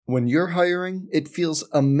When you're hiring, it feels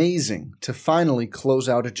amazing to finally close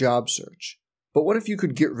out a job search. But what if you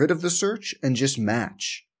could get rid of the search and just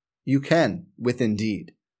match? You can with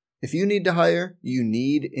Indeed. If you need to hire, you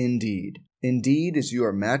need Indeed. Indeed is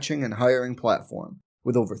your matching and hiring platform.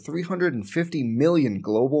 With over 350 million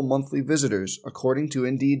global monthly visitors, according to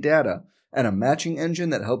Indeed data, and a matching engine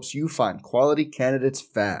that helps you find quality candidates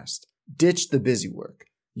fast. Ditch the busy work.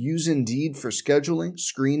 Use Indeed for scheduling,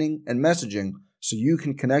 screening, and messaging so you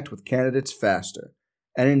can connect with candidates faster.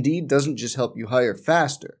 And Indeed doesn't just help you hire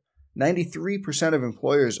faster. 93% of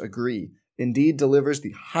employers agree Indeed delivers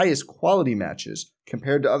the highest quality matches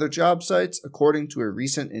compared to other job sites, according to a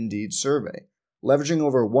recent Indeed survey. Leveraging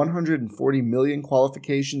over 140 million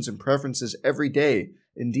qualifications and preferences every day,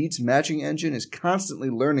 Indeed's matching engine is constantly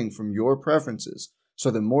learning from your preferences, so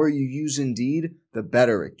the more you use Indeed, the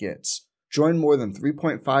better it gets. Join more than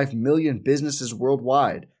 3.5 million businesses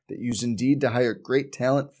worldwide that use Indeed to hire great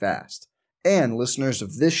talent fast. And listeners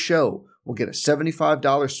of this show will get a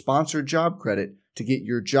 $75 sponsored job credit to get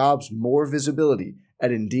your jobs more visibility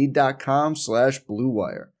at Indeed.com/Blue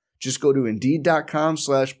Wire. Just go to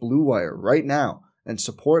Indeed.com/Blue Wire right now and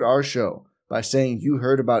support our show by saying you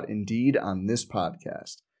heard about Indeed on this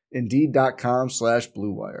podcast.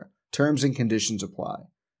 Indeed.com/Blue Wire. Terms and conditions apply.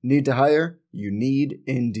 Need to hire? You need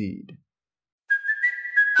Indeed.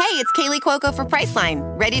 Hey, it's Kaylee Cuoco for Priceline.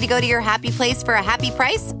 Ready to go to your happy place for a happy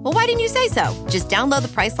price? Well, why didn't you say so? Just download the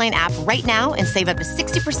Priceline app right now and save up to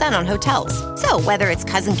 60% on hotels. So whether it's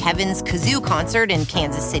Cousin Kevin's Kazoo Concert in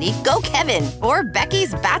Kansas City, go Kevin, or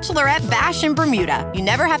Becky's Bachelorette Bash in Bermuda, you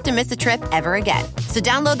never have to miss a trip ever again. So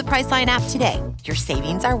download the Priceline app today. Your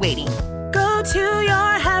savings are waiting. Go to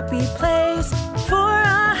your happy place for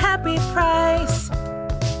a happy price.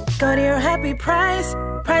 Go to your happy price,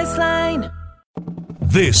 Priceline.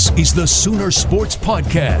 This is the Sooner Sports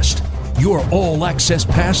Podcast, your all-access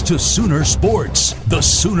pass to Sooner Sports. The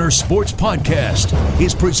Sooner Sports Podcast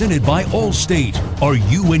is presented by Allstate. Are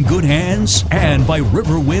you in good hands? And by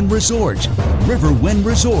Riverwind Resort. Riverwind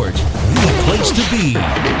Resort, the place to be.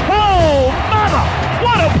 Oh, mama!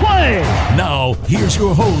 What a play! Now, here's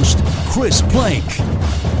your host, Chris Plank.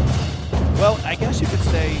 Well, I guess you could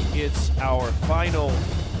say it's our final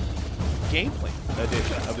game plan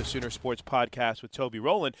edition of the Sooner Sports Podcast with Toby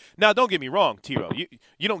Rowland. Now, don't get me wrong, T-Row.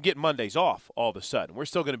 You don't get Mondays off all of a sudden. We're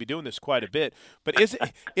still going to be doing this quite a bit. But isn't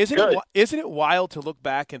it wild to look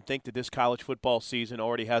back and think that this college football season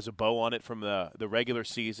already has a bow on it from the regular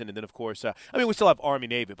season? And then, of course, we still have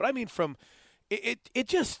Army-Navy. But, from it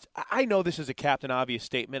just – I know this is a Captain Obvious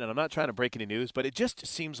statement, and I'm not trying to break any news, but it just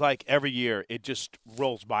seems like every year it just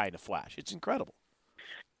rolls by in a flash. It's incredible.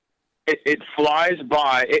 It flies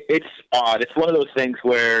by. It's odd. It's one of those things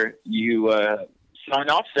where you sign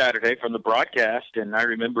off Saturday from the broadcast, and I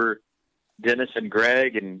remember Dennis and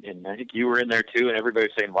Greg, and I think you were in there too, and everybody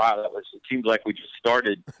was saying, wow, it seems like we just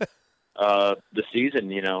started the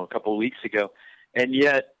season, a couple of weeks ago. And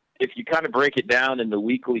yet, if you kind of break it down in the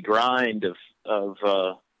weekly grind of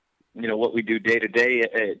what we do day to day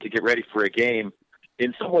to get ready for a game,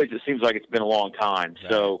 in some ways it seems like it's been a long time.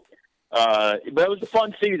 Right. So, but it was a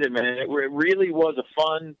fun season, man. It really was a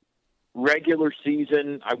fun regular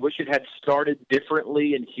season. I wish it had started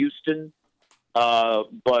differently in Houston,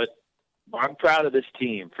 but I'm proud of this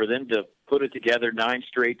team for them to put it together 9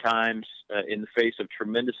 straight times in the face of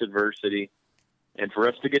tremendous adversity, and for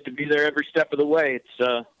us to get to be there every step of the way.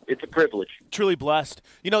 It's a privilege. Truly blessed.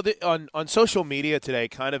 On social media today,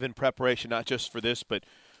 kind of in preparation, not just for this, but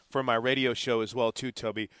for my radio show as well too,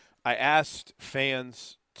 Toby, I asked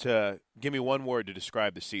fans to give me one word to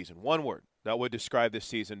describe the season. One word that would describe this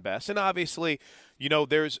season best. And obviously,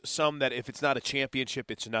 there's some that if it's not a championship,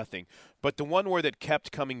 it's nothing. But the one word that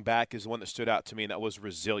kept coming back is the one that stood out to me, and that was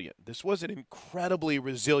resilient. This was an incredibly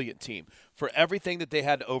resilient team for everything that they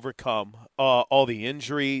had to overcome, all the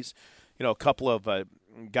injuries, a couple of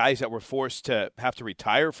guys that were forced to have to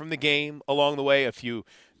retire from the game along the way, a few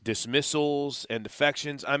dismissals and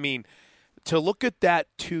defections. To look at that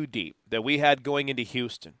 2 deep that we had going into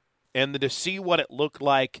Houston and to see what it looked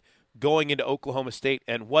like going into Oklahoma State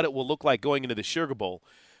and what it will look like going into the Sugar Bowl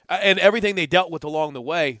and everything they dealt with along the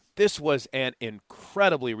way, this was an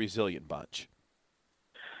incredibly resilient bunch.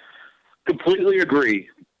 Completely agree.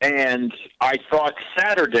 And I thought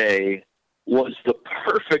Saturday was the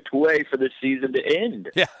perfect way for the season to end,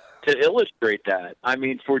 to illustrate that.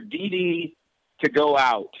 For DD to go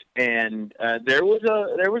out, and there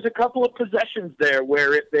was a couple of possessions there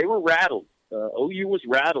where they were rattled. OU was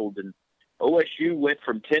rattled, and OSU went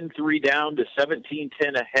from 10-3 down to 17-10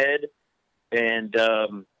 ahead. And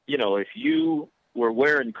if you were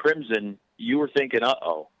wearing crimson, you were thinking,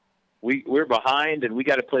 uh-oh. we're behind, and we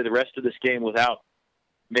got to play the rest of this game without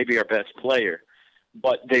maybe our best player.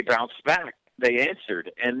 But they bounced back. They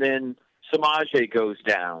answered. And then Samaje goes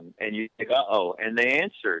down, and you think, uh-oh, and they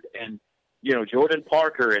answered. And, Jordan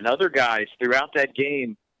Parker and other guys throughout that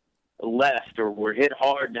game left or were hit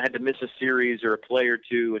hard and had to miss a series or a play or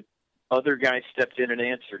two, and other guys stepped in and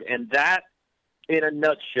answered. And that, in a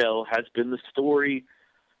nutshell, has been the story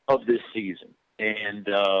of this season. And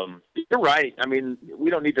you're right. I mean, we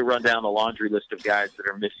don't need to run down the laundry list of guys that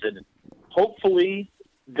are missing. And hopefully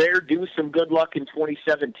they're due some good luck in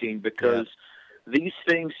 2017 because these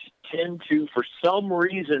things tend to, for some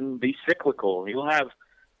reason, be cyclical. You'll have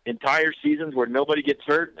entire seasons where nobody gets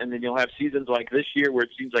hurt, and then you'll have seasons like this year where it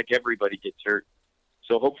seems like everybody gets hurt.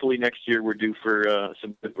 So hopefully next year we're due for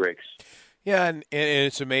some good breaks. Yeah, and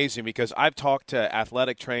it's amazing because I've talked to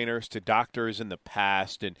athletic trainers, to doctors in the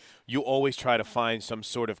past, and you always try to find some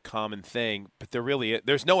sort of common thing, but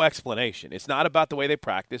there's no explanation. It's not about the way they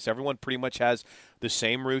practice. Everyone pretty much has the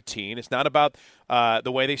same routine. It's not about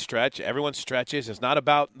the way they stretch. Everyone stretches. It's not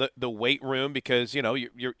about the weight room because,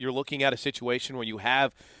 you're looking at a situation where you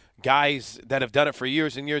have guys that have done it for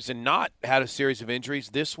years and years and not had a series of injuries.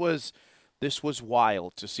 This was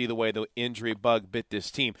wild to see the way the injury bug bit this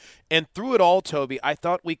team. And through it all, Toby, I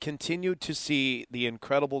thought we continued to see the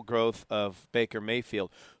incredible growth of Baker Mayfield,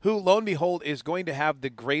 who, lo and behold, is going to have the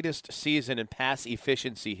greatest season in pass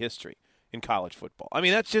efficiency history in college football. I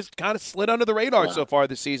mean, that's just kind of slid under the radar so far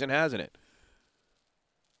this season, hasn't it?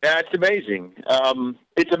 Yeah, it's amazing.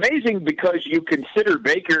 It's amazing because you consider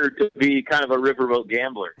Baker to be kind of a riverboat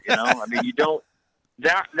gambler. I mean, you don't –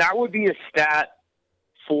 that would be a stat –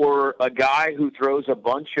 for a guy who throws a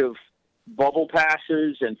bunch of bubble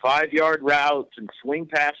passes and 5-yard routes and swing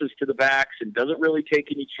passes to the backs and doesn't really take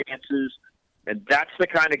any chances. And that's the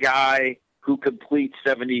kind of guy who completes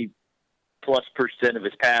 70+% of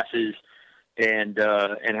his passes and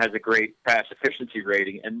has a great pass efficiency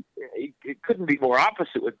rating. And it couldn't be more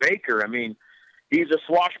opposite with Baker. I mean, he's a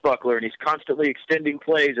swashbuckler and he's constantly extending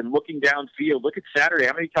plays and looking downfield. Look at Saturday.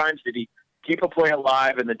 How many times did he keep a play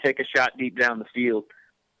alive and then take a shot deep down the field?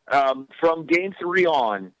 From game 3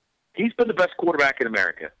 on, he's been the best quarterback in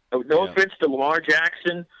America. No offense to Lamar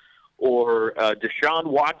Jackson or Deshaun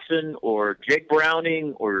Watson or Jake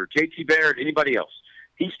Browning or J.T. Barrett, anybody else.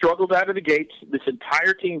 He struggled out of the gates. This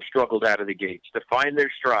entire team struggled out of the gates to find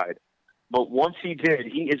their stride. But once he did,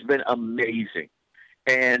 he has been amazing.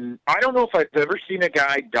 And I don't know if I've ever seen a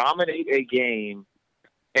guy dominate a game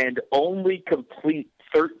and only complete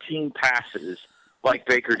 13 passes like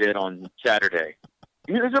Baker did on Saturday.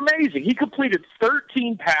 It was amazing. He completed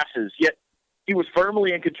 13 passes, yet he was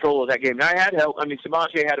firmly in control of that game. Now, I had help. I mean,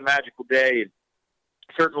 Samaje had a magical day, and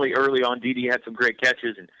certainly early on, Dede had some great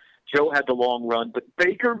catches, and Joe had the long run. But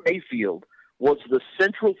Baker Mayfield was the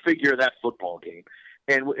central figure of that football game.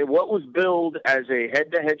 And what was billed as a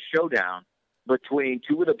head-to-head showdown between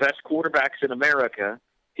two of the best quarterbacks in America,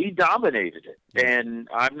 he dominated it. And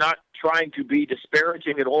I'm not trying to be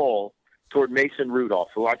disparaging at all toward Mason Rudolph,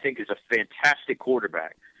 who I think is a fantastic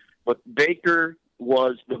quarterback. But Baker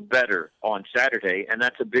was the better on Saturday, and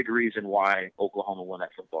that's a big reason why Oklahoma won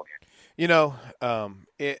that football game.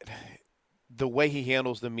 The way he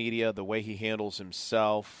handles the media, the way he handles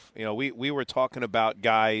himself. We were talking about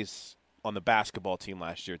guys on the basketball team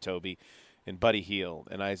last year, Toby, and Buddy Hield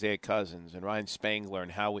and Isaiah Cousins and Ryan Spangler,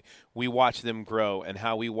 and how we watch them grow and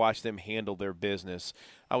how we watch them handle their business.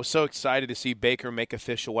 I was so excited to see Baker make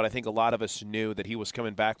official what I think a lot of us knew, that he was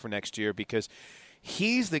coming back for next year, because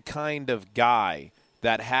he's the kind of guy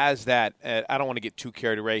that has that, I don't want to get too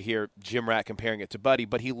carried away here, Jim Rat comparing it to Buddy,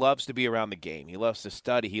 but he loves to be around the game. He loves to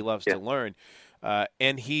study. He loves to learn.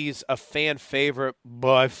 And he's a fan favorite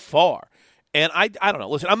by far. And I don't know.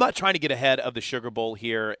 Listen, I'm not trying to get ahead of the Sugar Bowl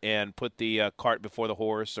here and put the cart before the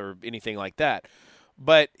horse or anything like that.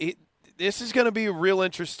 But this is going to be real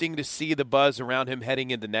interesting to see the buzz around him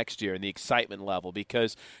heading into next year and the excitement level,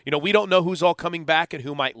 because, we don't know who's all coming back and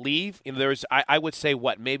who might leave. There's, I would say,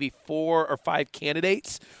 maybe 4 or 5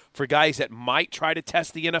 candidates for guys that might try to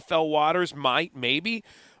test the NFL waters, maybe.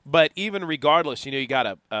 But even regardless, you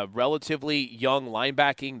got a relatively young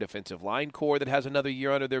linebacking defensive line core that has another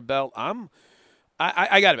year under their belt.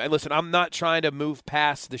 I got it. Listen, I'm not trying to move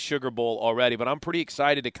past the Sugar Bowl already, but I'm pretty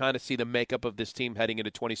excited to kind of see the makeup of this team heading into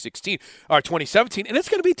 2016 or 2017. And it's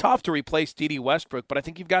going to be tough to replace Dede Westbrook, but I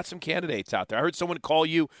think you've got some candidates out there. I heard someone call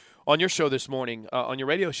you on your show this morning, on your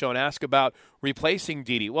radio show, and ask about replacing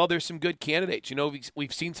Dede. Well, there's some good candidates.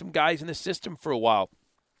 We've seen some guys in the system for a while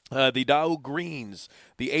the Dow Greens,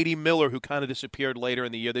 the A.D. Miller, who kind of disappeared later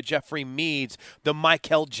in the year, the Jeffrey Meads, the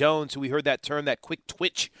Michael Jones, who we heard that term, that quick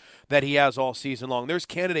twitch that he has all season long. There's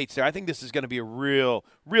candidates there. I think this is going to be a real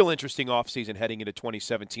interesting offseason heading into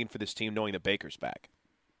 2017 for this team, knowing that Baker's back.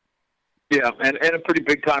 Yeah, and a pretty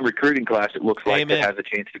big-time recruiting class, it looks like, Amen. that has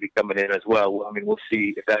a chance to be coming in as well. I mean, we'll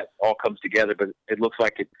see if that all comes together, but it looks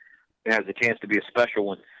like it has a chance to be a special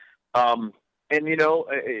one. And, you know,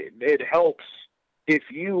 it helps if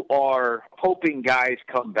you are hoping guys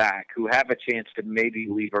come back who have a chance to maybe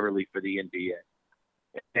leave early for the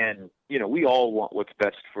NBA. And, you know, we all want what's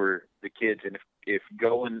best for the kids. And if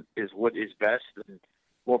going is what is best, then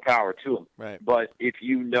more power to them. Right. But if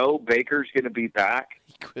you know Baker's going to be back,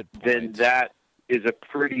 then that is a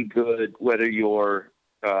pretty good, whether you're,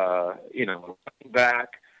 you know, back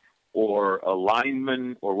or a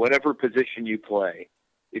lineman or whatever position you play.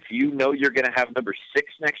 If you know you're going to have number 6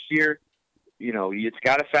 next year, you know, it's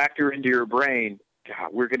got to factor into your brain,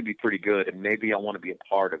 God, we're going to be pretty good, and maybe I want to be a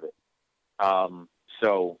part of it.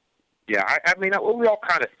 So, yeah, I mean, we all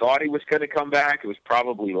kind of thought he was going to come back. It was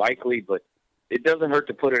probably likely, but it doesn't hurt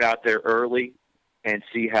to put it out there early and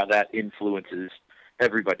see how that influences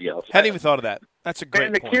everybody else. Hadn't even thought of that. That's a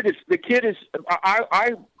great point. point. The kid is.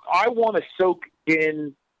 I want to soak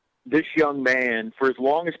in this young man for as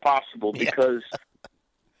long as possible because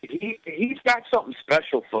he's got something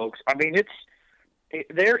special, folks. I mean,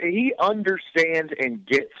 he understands and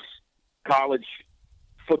gets college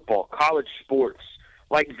football, college sports,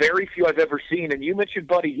 like very few I've ever seen. And you mentioned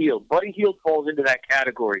Buddy Hield. Buddy Hield falls into that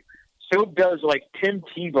category. So does, like, Tim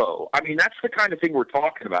Tebow. I mean, that's the kind of thing we're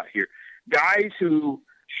talking about here. Guys who,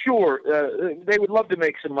 sure, they would love to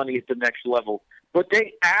make some money at the next level, but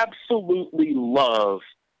they absolutely love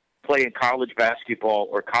playing college basketball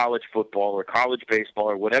or college football or college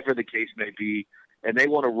baseball or whatever the case may be, and they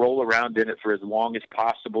want to roll around in it for as long as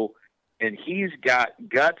possible. And he's got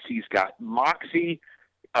guts. He's got moxie,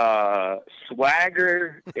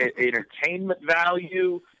 swagger, entertainment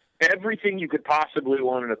value, everything you could possibly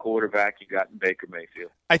want in a quarterback you got in Baker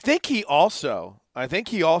Mayfield. I think he also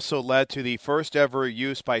led to the first ever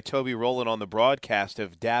use by Toby Rowland on the broadcast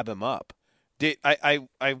of dab him up. I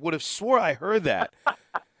would have swore I heard that.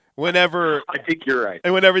 Whenever I think you're right.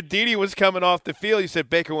 And whenever Dede was coming off the field, you said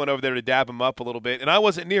Baker went over there to dab him up a little bit. And I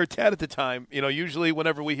wasn't near Ted at the time. You know, usually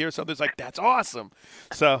whenever we hear something, it's like, that's awesome.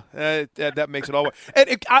 So that makes it all work.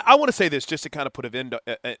 And I want to say this just to kind of put an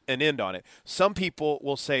end on it. Some people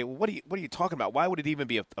will say, well, what are you talking about? Why would it even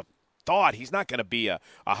be a thought? He's not going to be a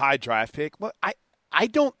high draft pick. Well, I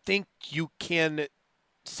don't think you can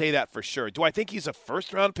say that for sure. Do I think he's a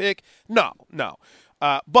first-round pick? No.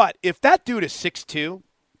 But if that dude is 6'2",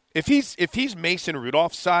 if he's Mason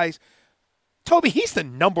Rudolph size, Toby, he's the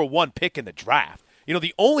number 1 pick in the draft. You know,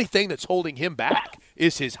 the only thing that's holding him back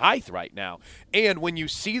is his height right now. And when you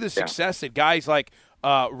see the success that guys like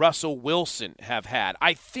Russell Wilson have had,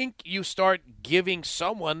 I think you start giving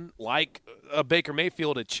someone like Baker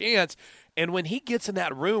Mayfield a chance. And when he gets in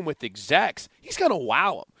that room with execs, he's going to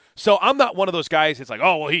wow them. So I'm not one of those guys that's like,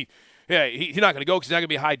 oh, well, he's not going to go because he's not going to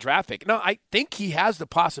be a high draft pick. No, I think he has the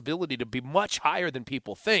possibility to be much higher than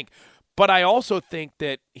people think. But I also think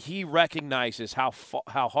that he recognizes how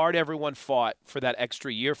hard everyone fought for that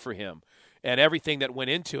extra year for him and everything that went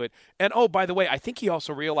into it. And, oh, by the way, I think he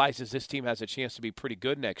also realizes this team has a chance to be pretty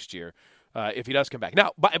good next year if he does come back.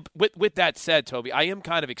 Now, with that said, Toby, I am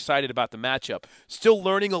kind of excited about the matchup. Still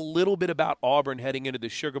learning a little bit about Auburn heading into the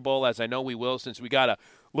Sugar Bowl, as I know we will, since we got a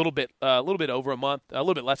little bit over a month, a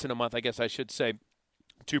little bit less than a month, I guess I should say,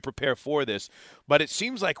 to prepare for this. But it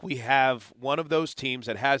seems like we have one of those teams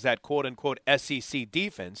that has that quote-unquote SEC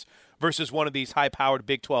defense versus one of these high-powered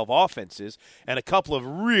Big 12 offenses, and a couple of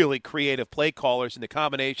really creative play callers in the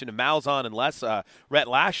combination of Malzahn and Rhett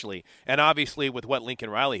Lashley, and obviously with what Lincoln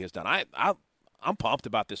Riley has done. I'm pumped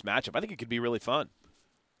about this matchup. I think it could be really fun.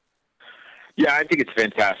 Yeah, I think it's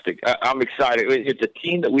fantastic. I'm excited. It's a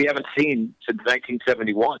team that we haven't seen since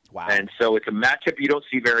 1971. Wow. And so it's a matchup you don't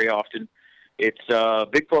see very often.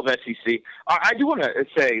 It's Big 12 SEC. I do want to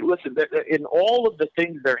say, listen, in all of the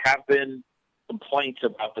things there have been complaints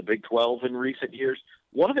about the Big 12 in recent years,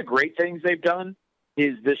 one of the great things they've done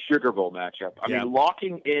is this Sugar Bowl matchup. I mean,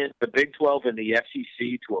 locking in the Big 12 and the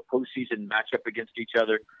SEC to a postseason matchup against each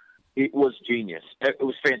other, it was genius. It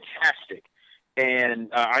was fantastic. And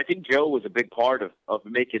I think Joe was a big part of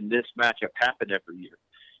making this matchup happen every year.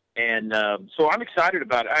 And so I'm excited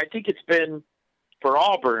about it. I think it's been, for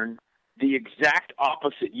Auburn, the exact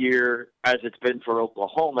opposite year as it's been for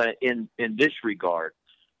Oklahoma in this regard.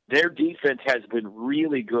 Their defense has been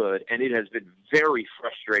really good, and it has been very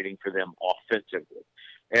frustrating for them offensively.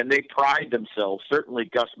 And they pride themselves, certainly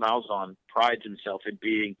Gus Malzahn prides himself in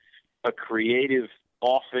being a creative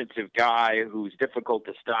offensive guy who's difficult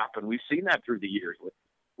to stop. And we've seen that through the years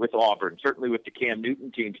with Auburn, certainly with the Cam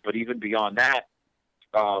Newton teams, but even beyond that,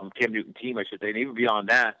 Cam Newton team, I should say, and even beyond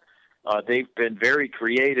that, they've been very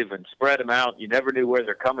creative and spread them out. You never knew where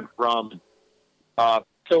they're coming from.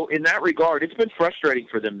 So in that regard, it's been frustrating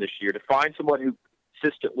for them this year to find someone who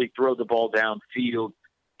consistently throw the ball downfield,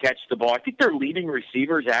 catch the ball. I think their leading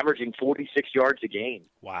receivers averaging 46 yards a game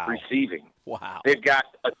receiving. Wow. They've got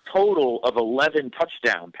a total of 11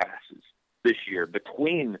 touchdown passes this year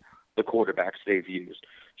between the quarterbacks they've used.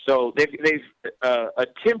 So they've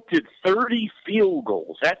attempted 30 field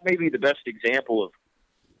goals. That may be the best example of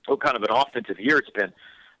what kind of an offensive year it's been.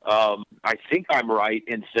 I think I'm right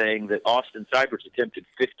in saying that Austin Cybers attempted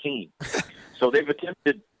 15. So they've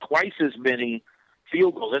attempted twice as many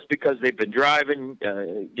field goals. That's because they've been driving,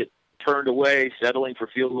 get turned away, settling for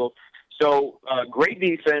field goals. So great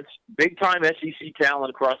defense, big-time SEC talent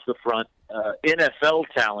across the front, NFL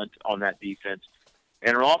talent on that defense,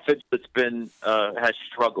 and an offense that's been has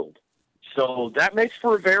struggled. So that makes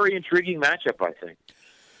for a very intriguing matchup, I think.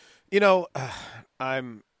 You know,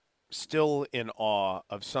 I'm still in awe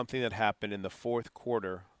of something that happened in the fourth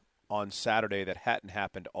quarter on Saturday that hadn't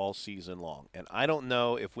happened all season long. And I don't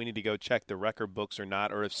know if we need to go check the record books or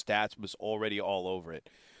not, or if Stats was already all over it.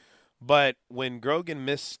 But when Grogan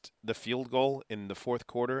missed the field goal in the fourth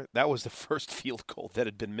quarter, that was the first field goal that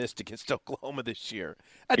had been missed against Oklahoma this year.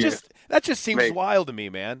 That just seems wild to me,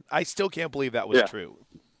 man. I still can't believe that was true.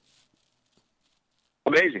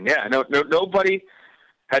 Amazing, yeah. Nobody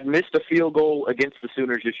had missed a field goal against the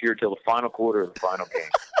Sooners this year until the final quarter of the final game.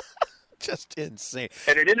 Just insane.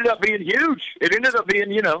 And it ended up being huge. It ended up being,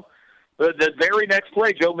 the very next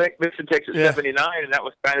play, Joe Mixon takes it 79, and that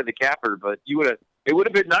was kind of the capper. But it would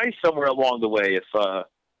have been nice somewhere along the way if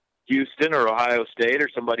Houston or Ohio State or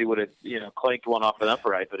somebody would have, clanked one off an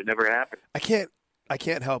upright, but it never happened. I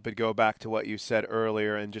can't help but go back to what you said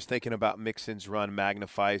earlier, and just thinking about Mixon's run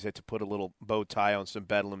magnifies it, to put a little bow tie on some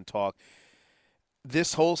Bedlam talk.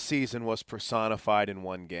 This whole season was personified in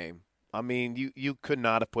one game. I mean, you could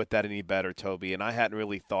not have put that any better, Toby, and I hadn't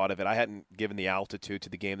really thought of it. I hadn't given the altitude to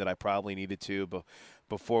the game that I probably needed to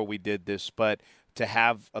before we did this, but to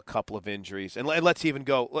have a couple of injuries, and let's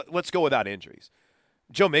go without injuries.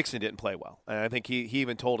 Joe Mixon didn't play well, and I think he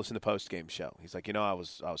even told us in the post-game show. He's like, I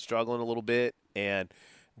was struggling a little bit, and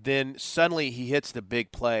then suddenly he hits the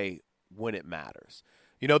big play when it matters.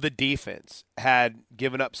 The defense had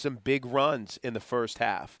given up some big runs in the first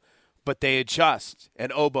half, but they adjust,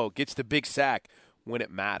 and Obo gets the big sack when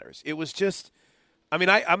it matters. It was just, I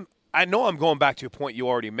know I'm going back to a point you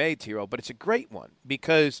already made, Tiro, but it's a great one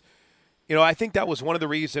because, I think that was one of the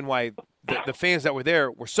reasons why the fans that were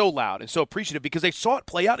there were so loud and so appreciative, because they saw it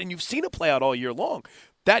play out, and you've seen it play out all year long.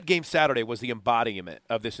 That game Saturday was the embodiment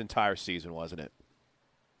of this entire season, wasn't it?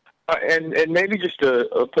 And maybe just to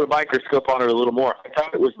put a microscope on it a little more, I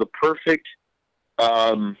thought it was the perfect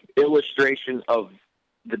illustration of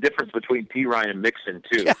the difference between Perine and Mixon,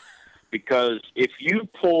 too. Yeah. Because if you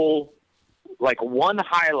pull, one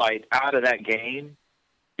highlight out of that game,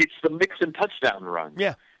 it's the Mixon touchdown run.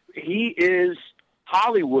 Yeah. He is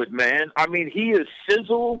Hollywood, man. I mean, he is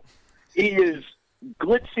sizzle. He is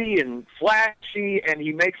glitzy and flashy, and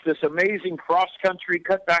he makes this amazing cross-country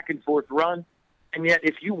cut back and forth run. And yet,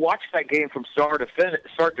 if you watch that game from start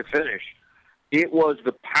to finish, it was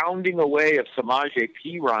the pounding away of Samaje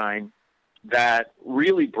Perine that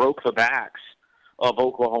really broke the backs of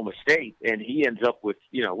Oklahoma State. And he ends up with,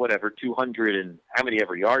 200 and how many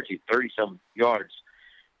ever yards? 30-some yards.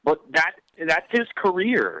 But that's his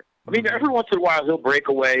career. I mean, every once in a while he'll break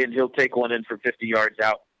away and he'll take one in for 50 yards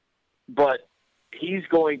out. But he's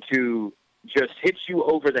going to just hit you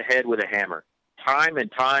over the head with a hammer. Time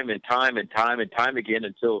and time and time and time and time again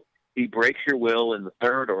until he breaks your will in the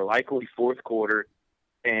third or likely fourth quarter,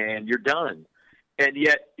 and you're done. And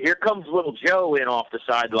yet here comes little Joe in off the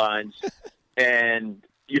sidelines, and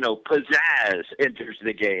pizzazz enters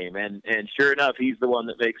the game, and sure enough, he's the one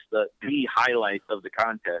that makes the highlight of the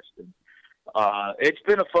contest. And it's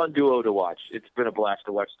been a fun duo to watch. It's been a blast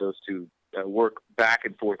to watch those two work back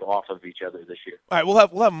and forth off of each other this year. All right,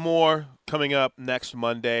 we'll have more coming up next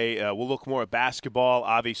Monday. We'll look more at basketball.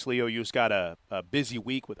 Obviously, OU's got a busy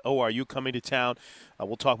week with ORU coming to town.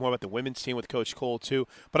 We'll talk more about the women's team with Coach Cole, too.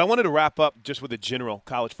 But I wanted to wrap up just with a general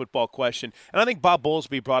college football question. And I think Bob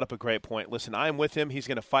Bowlesby brought up a great point. Listen, I'm with him. He's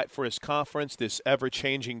going to fight for his conference. This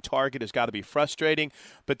ever-changing target has got to be frustrating.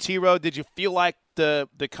 But, T-Row, did you feel like the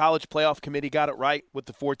college playoff committee got it right with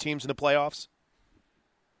the 4 teams in the playoffs?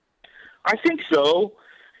 I think so.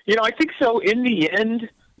 I think so. In the end,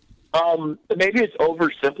 Maybe it's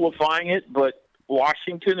oversimplifying it, but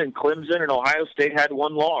Washington and Clemson and Ohio State had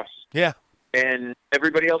one loss. Yeah. And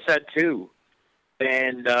everybody else had two.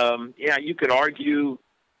 And, you could argue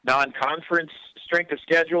non-conference strength of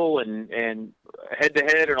schedule and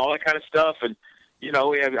head-to-head and all that kind of stuff. And,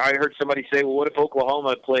 I heard somebody say, well, what if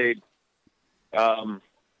Oklahoma played,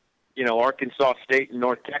 Arkansas State and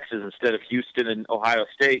North Texas instead of Houston and Ohio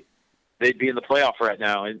State? They'd be in the playoff right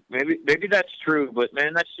now. And maybe that's true, but,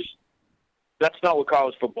 man, that's not what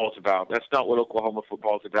college football is about. That's not what Oklahoma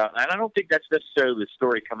football is about. And I don't think that's necessarily the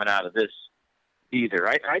story coming out of this either.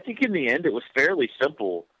 I think in the end it was fairly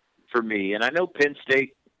simple for me. And I know Penn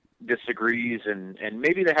State disagrees, and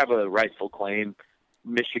maybe they have a rightful claim,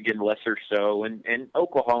 Michigan lesser so, and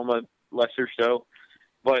Oklahoma lesser so.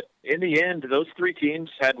 But in the end, those three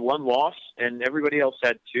teams had one loss, and everybody else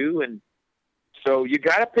had two. And so you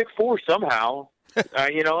got to pick four somehow.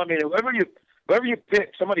 Whoever you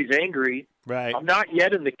pick, somebody's angry. Right. I'm not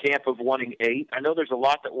yet in the camp of wanting 8. I know there's a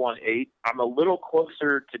lot that want 8. I'm a little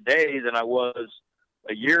closer today than I was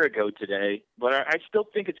a year ago today, but I still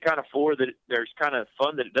think it's kind of 4 that there's kind of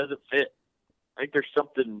fun that it doesn't fit. I think there's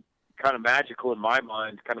something kind of magical in my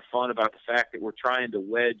mind, kind of fun about the fact that we're trying to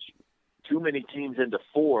wedge too many teams into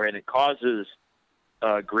 4, and it causes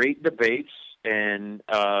great debates and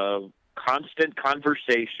constant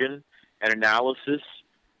conversation and analysis.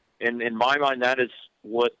 And in my mind, that is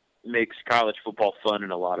what makes college football fun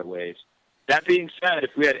in a lot of ways. That being said,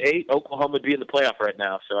 if we had 8, Oklahoma would be in the playoff right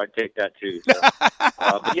now, so I'd take that too. So.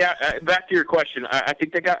 But yeah, back to your question. I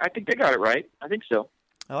think they got it right. I think so.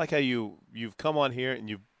 I like how you've come on here and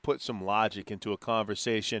you've put some logic into a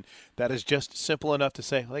conversation that is just simple enough to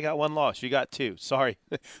say, well, they got one loss, you got 2. Sorry.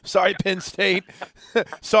 Sorry, Penn State.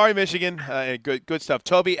 Sorry, Michigan. Good stuff.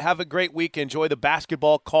 Toby, have a great week. Enjoy the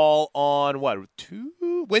basketball call on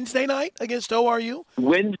Wednesday night against ORU?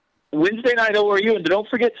 Wednesday night ORU, and don't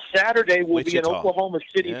forget Saturday we'll be in Oklahoma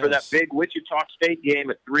City for that big Wichita State game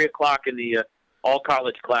at 3 o'clock in the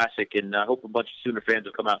All-College Classic, and I hope a bunch of Sooner fans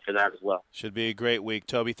will come out for that as well. Should be a great week,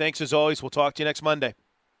 Toby. Thanks as always. We'll talk to you next Monday.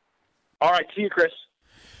 All right, see you, Chris.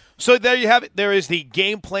 So there you have it. There is the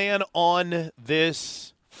game plan on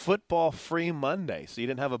this football-free Monday. So you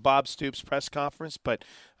didn't have a Bob Stoops press conference, but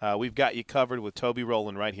we've got you covered with Toby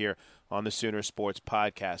Rowland right here on the Sooner Sports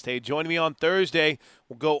Podcast. Hey, join me on Thursday.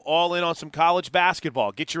 We'll go all in on some college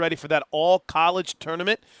basketball. Get you ready for that all-college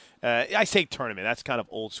tournament. I say tournament. That's kind of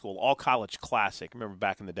old school. All-college classic. Remember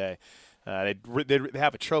back in the day. They'd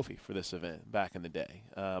have a trophy for this event back in the day.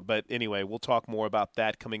 But anyway, we'll talk more about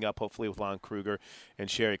that coming up, hopefully, with Lon Kruger and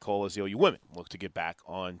Sherry Cole as the OU women look to get back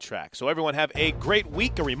on track. So everyone have a great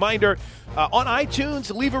week. A reminder, on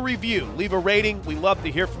iTunes, leave a review, leave a rating. We love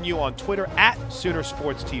to hear from you on Twitter, at Sooner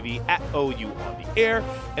Sports TV, at OU on the air.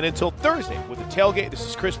 And until Thursday with the tailgate, this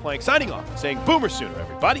is Chris Plank signing off and saying Boomer Sooner,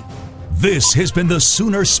 everybody. This has been the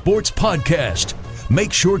Sooner Sports Podcast.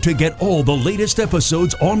 Make sure to get all the latest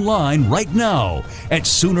episodes online right now at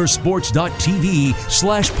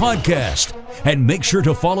Soonersports.tv/podcast. And make sure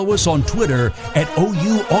to follow us on Twitter at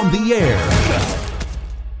OU on the air.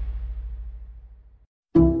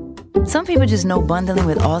 Some people just know bundling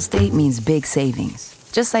with Allstate means big savings.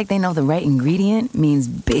 Just like they know the right ingredient means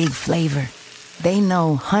big flavor. They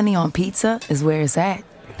know honey on pizza is where it's at.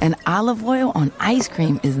 And olive oil on ice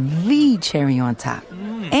cream is the cherry on top.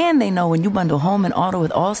 And they know when you bundle home and auto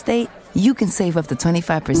with Allstate, you can save up to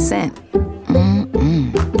 25%.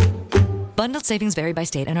 Bundled savings vary by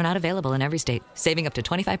state and are not available in every state. Saving up to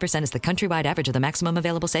 25% is the countrywide average of the maximum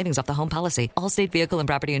available savings off the home policy. Allstate Vehicle and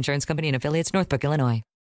Property Insurance Company and Affiliates, Northbrook, Illinois.